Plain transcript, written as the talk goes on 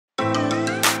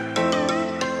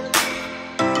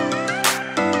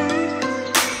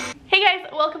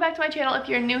back to my channel. If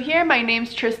you're new here, my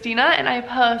name's Tristina and I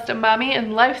post mommy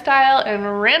and lifestyle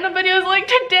and random videos like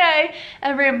today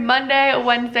every Monday,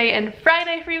 Wednesday, and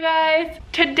Friday for you guys.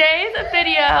 Today's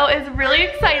video is really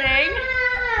exciting.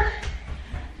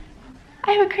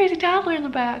 I have a crazy toddler in the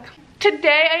back.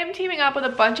 Today I am teaming up with a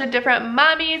bunch of different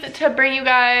mommies to bring you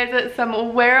guys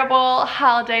some wearable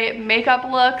holiday makeup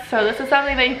looks. So this is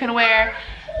something that you can wear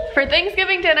for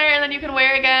Thanksgiving dinner and then you can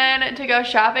wear again to go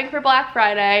shopping for Black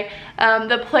Friday.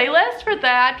 The playlist for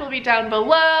that will be down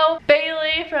below.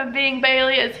 Bailey from Being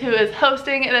Bailey is who is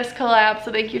hosting this collab,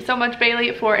 so thank you so much,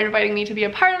 Bailey, for inviting me to be a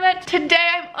part of it. Today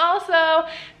I'm also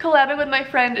collabing with my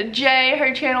friend Jay.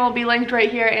 Her channel will be linked right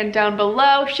here and down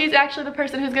below. She's actually the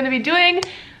person who's going to be doing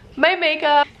my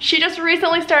makeup. She just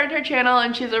recently started her channel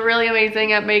and she's really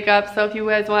amazing at makeup, so if you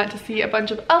guys want to see a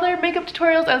bunch of other makeup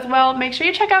tutorials as well, make sure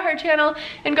you check out her channel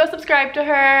and go subscribe to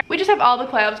her. We just have all the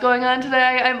collabs going on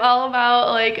today. I'm all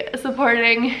about like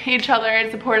supporting each other and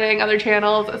supporting other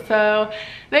channels, so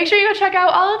make sure you go check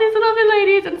out all of these lovely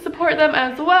ladies and support them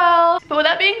as well. But with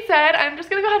that being said, I'm just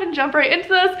gonna go ahead and jump right into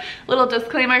this. Little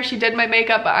disclaimer, she did my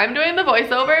makeup, but I'm doing the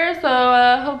voiceover,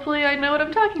 so hopefully I know what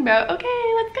I'm talking about.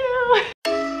 Okay, let's go.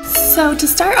 So to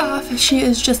start off, she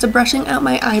is just brushing out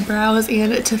my eyebrows,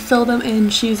 and to fill them in,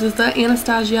 she uses the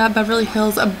Anastasia Beverly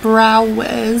Hills Brow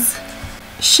Wiz.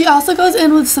 She also goes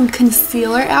in with some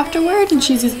concealer afterward, and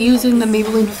she's using the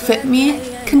Maybelline Fit Me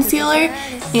concealer,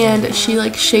 and she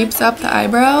like shapes up the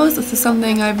eyebrows. This is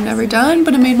something I've never done,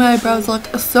 but it made my eyebrows look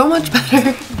so much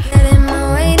better. Get in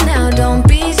my way now, don't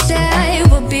be shy.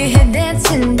 We'll be here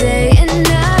dancing day and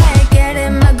night. Get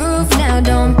in my groove now,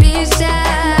 don't be shy.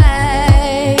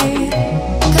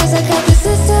 I got this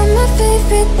list of my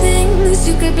favorite things.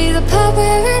 You could be the part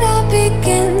where it all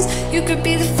begins. You could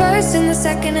be the first and the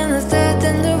second and the third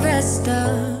and the rest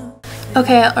of.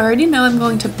 Okay, I already know I'm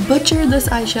going to butcher this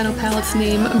eyeshadow palette's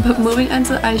name, but moving on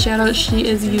to the eyeshadow, she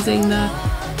is using the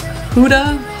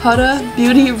Huda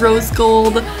Beauty Rose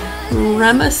Gold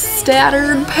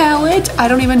Remastered palette. I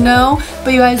don't even know,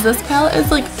 but you guys, this palette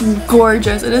is like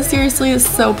gorgeous. It is seriously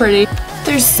so pretty.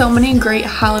 There's so many great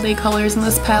holiday colors in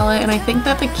this palette, and I think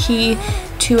that the key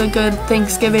to a good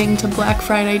Thanksgiving to Black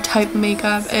Friday type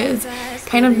makeup is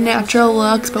kind of natural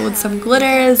looks but with some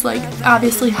glitters. Like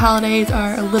obviously holidays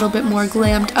are a little bit more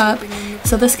glammed up,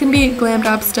 so this can be glammed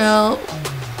up still,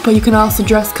 but you can also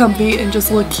dress comfy and just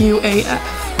look cute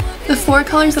AF. The four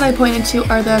colors that I pointed to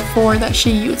are the four that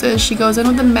she uses. She goes in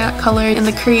with the matte color in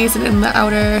the crease and in the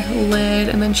outer lid,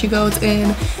 and then she goes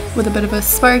in with a bit of a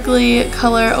sparkly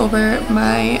color over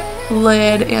my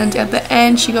lid, and at the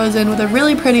end she goes in with a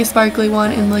really pretty sparkly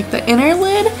one in like the inner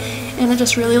lid, and it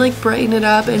just really like brightened it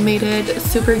up and made it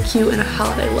super cute and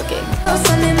holiday looking.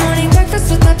 Sunday morning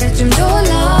breakfast with my bedroom door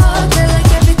locked. I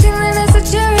like everything that has a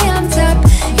cherry on top.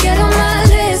 Get on my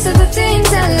list of the things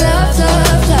I love,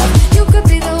 love, love. You could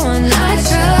be the one I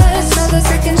trust. All the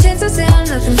second chances say I'm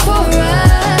nothing for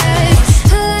right.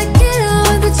 I like it all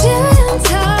with the cherry on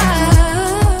top.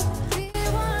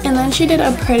 And then she did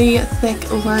a pretty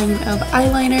thick line of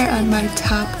eyeliner on my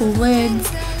top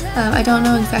lids. I don't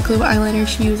know exactly what eyeliner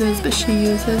she uses, but she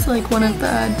uses like one of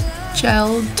the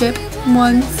gel dip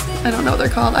ones. I don't know what they're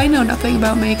called. I know nothing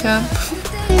about makeup.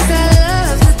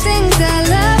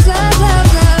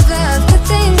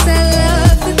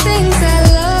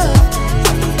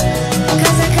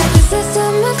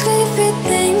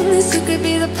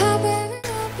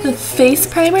 The face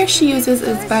primer she uses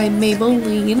is by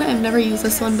Maybelline. I've never used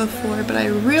this one before, but I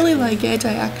really like it.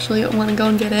 I actually want to go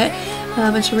and get it.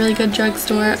 It's a really good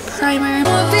drugstore primer.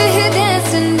 We'll be here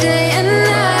dancing day and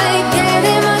night. Get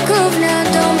in my groove now,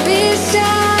 don't be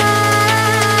shy.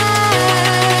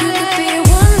 You could be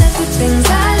one of the things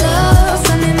I love.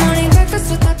 Sunday morning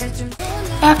breakfast with my bedroom.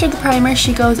 After the primer,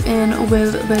 she goes in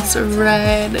with this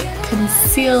red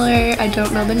concealer. I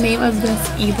don't know the name of this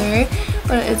either,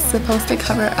 but it's supposed to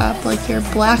cover up like your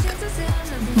black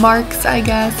marks, I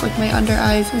guess, like my under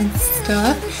eyes and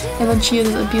stuff. And then she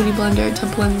uses a beauty blender to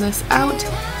blend this out.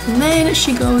 And then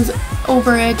she goes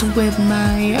over it with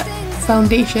my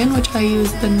foundation, which I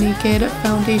use the Naked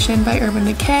Foundation by Urban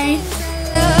Decay.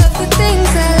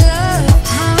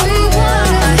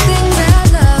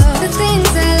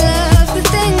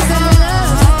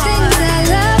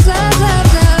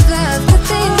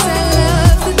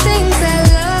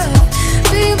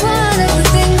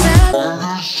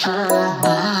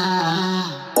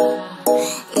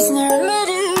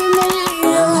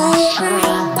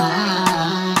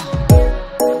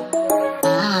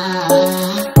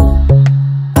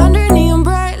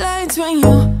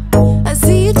 I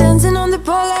see you dancing on the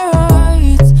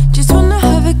Polaroids. Just wanna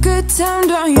have a good time.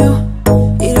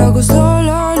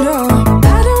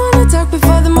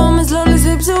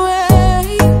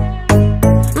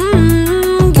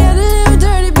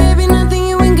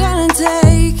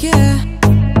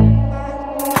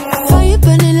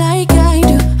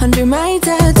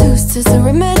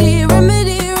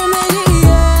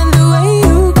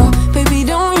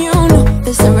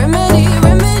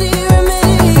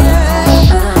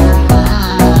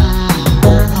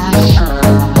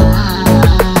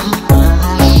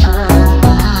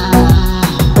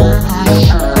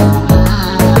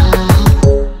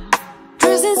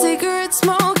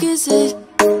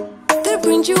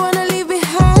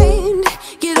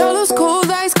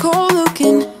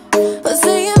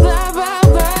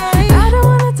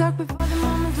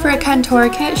 contour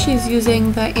kit, she's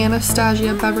using the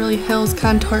Anastasia Beverly Hills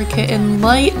Contour Kit in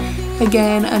Light.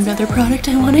 Again, another product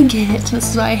I want to get. This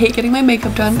is why I hate getting my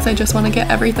makeup done, because I just want to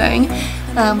get everything.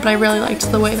 But I really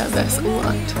liked the way that this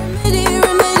looked.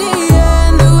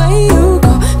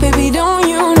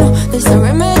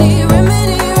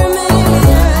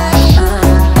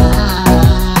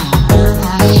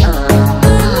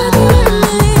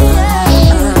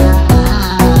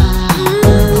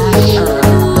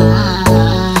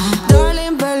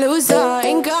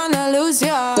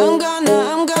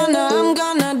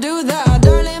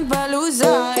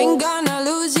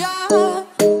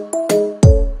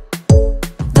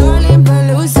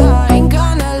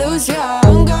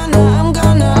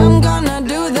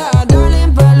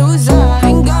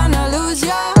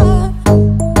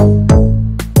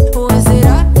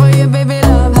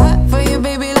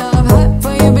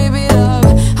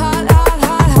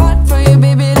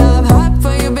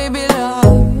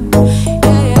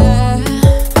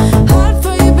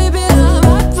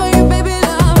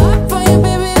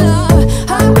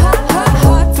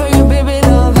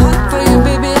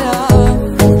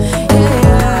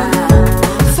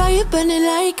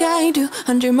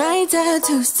 Under my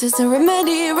tattoos, there's a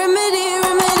remedy,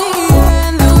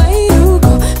 and the way you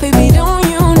go, baby, don't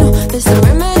you know, there's a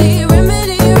remedy, yeah, there's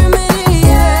a remedy,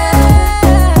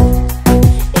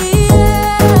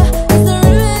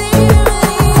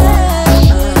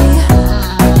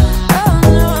 oh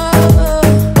no,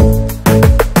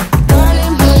 darling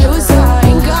Palooza,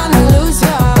 ain't gonna lose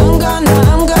ya,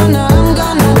 I'm gonna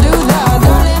do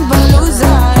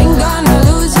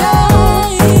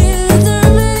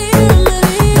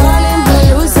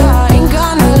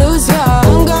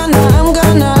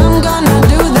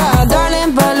that,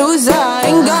 darling Palooza,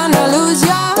 ain't gonna lose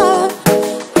ya.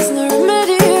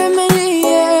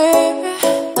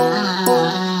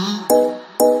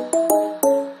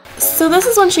 So this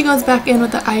is when she goes back in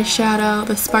with the eyeshadow,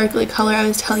 the sparkly color I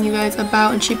was telling you guys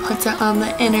about, and she puts it on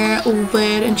the inner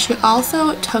lid, and she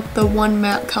also took the one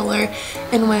matte color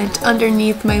and went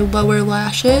underneath my lower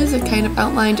lashes. It kind of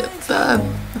outlined the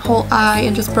whole eye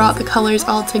and just brought the colors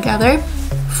all together.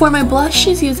 For my blush,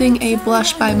 she's using a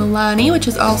blush by Milani, which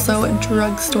is also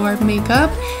drugstore makeup,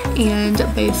 and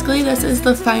basically this is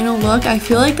the final look. I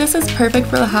feel like this is perfect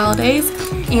for the holidays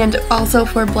and also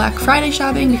for Black Friday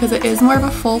shopping, because it is more of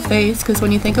a full face, because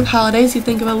when you think of holidays you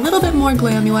think of a little bit more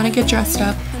glam, you want to get dressed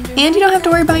up, and you don't have to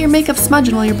worry about your makeup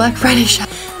smudging while you're Black Friday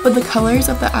shopping. But the colors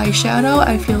of the eyeshadow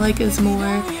I feel like is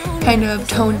more kind of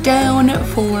toned down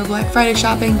for Black Friday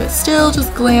shopping, but still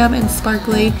just glam and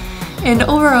sparkly. And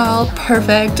overall,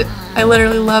 perfect. I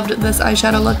literally loved this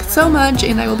eyeshadow look so much,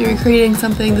 and I will be recreating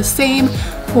something the same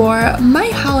for my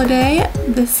holiday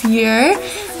this year.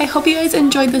 I hope you guys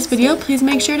enjoyed this video. Please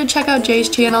make sure to check out Jay's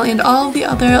channel and all of the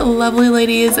other lovely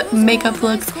ladies' makeup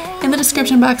looks in the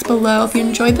description box below. If you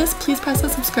enjoyed this, please press the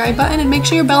subscribe button and make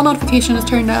sure your bell notification is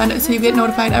turned on so you get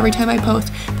notified every time I post.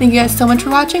 Thank you guys so much for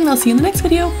watching, and I'll see you in the next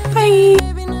video.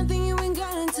 Bye!